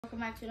Welcome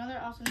back to another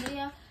awesome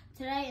video.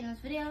 Today in this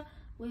video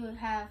we will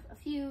have a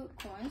few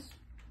coins.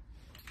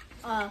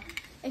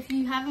 If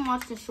you haven't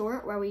watched the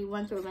short where we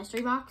went through a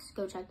mystery box,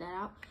 go check that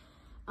out.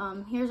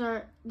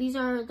 These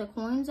are the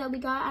coins that we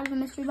got out of the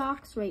mystery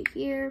box right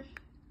here.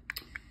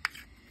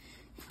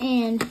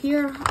 And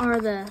here are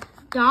the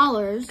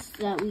dollars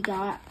that we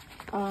got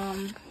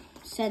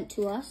sent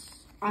to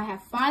us. I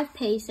have 5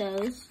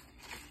 pesos,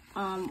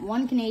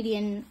 1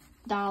 Canadian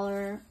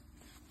dollar,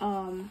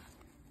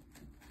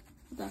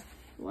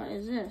 what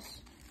is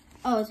this?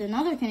 Oh, it's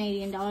another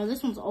Canadian dollar.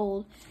 This one's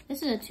old.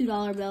 This is a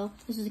 $2 bill.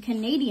 This is a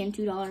Canadian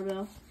 $2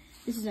 bill.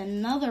 This is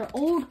another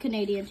old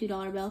Canadian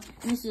 $2 bill.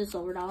 And this is a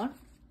silver dollar.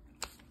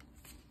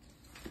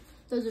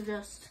 Those are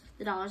just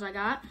the dollars I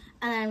got.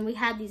 And then we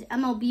had these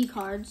MLB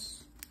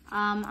cards.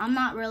 I'm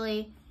not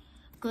really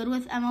good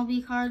with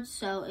MLB cards,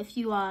 so if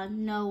you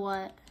know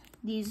what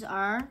these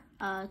are,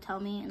 tell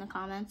me in the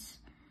comments.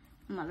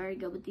 I'm not very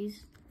good with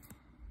these.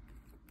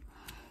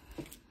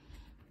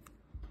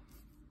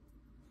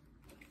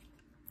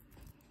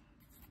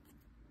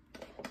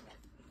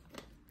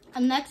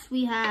 And next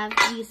we have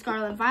the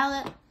Scarlet and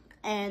Violet,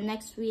 and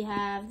next we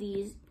have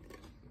these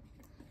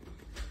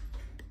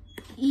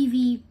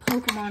Eevee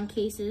Pokemon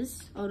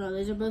cases. Oh no,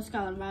 those are both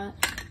Scarlet and Violet.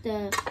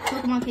 The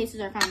Pokemon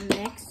cases are kind of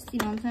mixed, you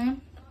know what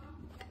I'm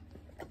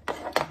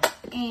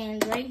saying?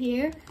 And right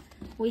here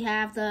we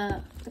have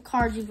the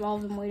cards you've all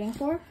been waiting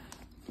for.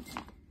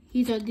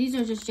 These are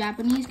just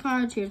Japanese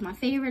cards. Here's my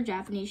favorite,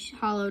 Japanese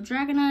Holo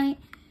Dragonite.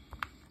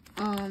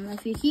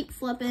 If you keep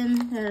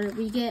flipping,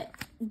 we get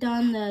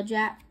done the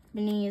Japanese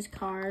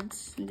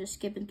cards. I'm just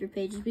skipping through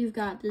pages. We've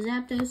got the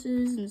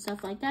Zapdoses and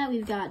stuff like that.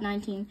 We've got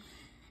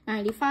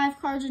 1995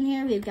 cards in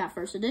here. We've got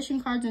first edition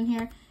cards in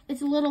here.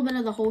 It's a little bit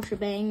of the whole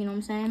shebang, you know what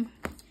I'm saying?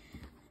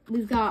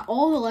 We've got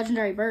all the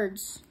legendary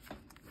birds.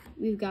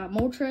 We've got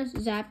Moltres,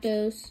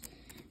 Zapdos,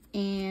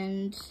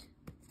 and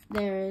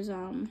there's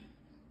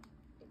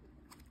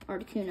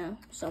Articuno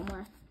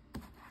somewhere.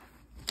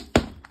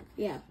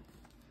 Yeah.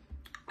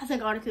 I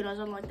think Articuno's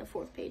on like the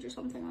 4th page or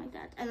something like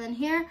that. And then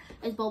here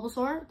is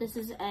Bulbasaur. This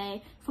is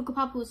a Funko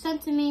Pop who was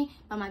sent to me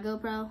by my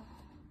GoPro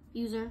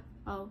user.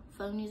 Oh,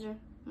 phone user.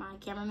 My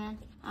cameraman.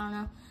 I don't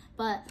know.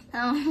 But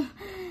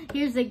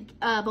here's the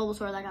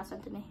Bulbasaur that got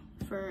sent to me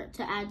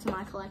to add to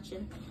my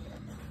collection.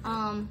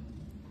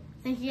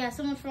 Thank you guys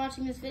so much for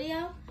watching this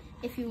video.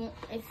 If you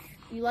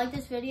like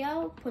this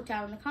video, put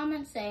down in the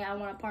comments, say I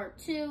want a part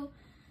 2.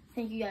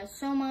 Thank you guys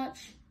so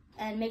much.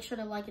 And make sure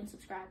to like and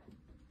subscribe.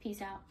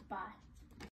 Peace out. Bye.